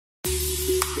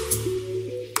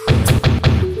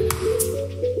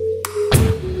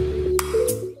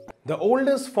The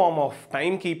oldest form of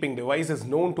timekeeping devices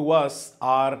known to us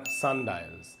are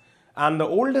sundials, and the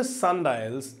oldest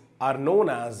sundials are known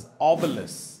as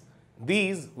obelisks.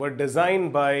 These were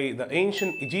designed by the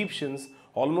ancient Egyptians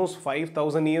almost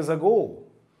 5,000 years ago.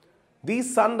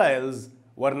 These sundials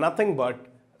were nothing but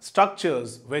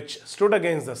structures which stood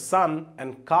against the sun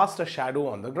and cast a shadow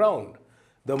on the ground.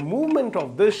 The movement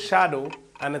of this shadow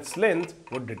and its length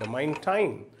would determine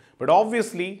time. But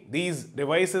obviously, these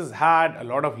devices had a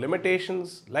lot of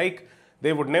limitations, like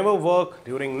they would never work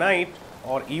during night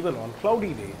or even on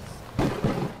cloudy days.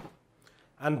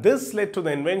 And this led to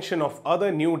the invention of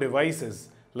other new devices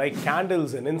like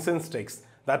candles and incense sticks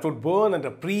that would burn at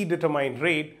a predetermined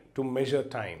rate to measure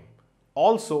time.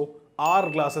 Also,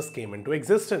 hourglasses came into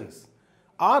existence.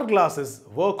 Hourglasses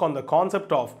work on the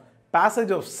concept of passage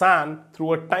of sand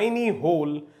through a tiny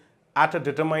hole at a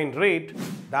determined rate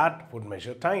that would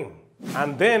measure time.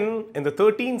 And then in the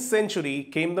 13th century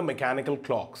came the mechanical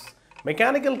clocks.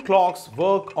 Mechanical clocks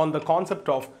work on the concept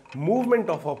of movement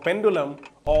of a pendulum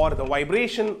or the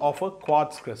vibration of a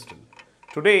quartz crystal.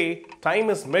 Today, time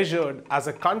is measured as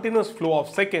a continuous flow of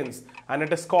seconds and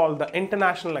it is called the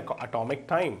International Atomic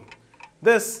Time.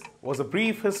 This was a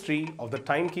brief history of the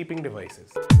timekeeping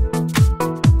devices.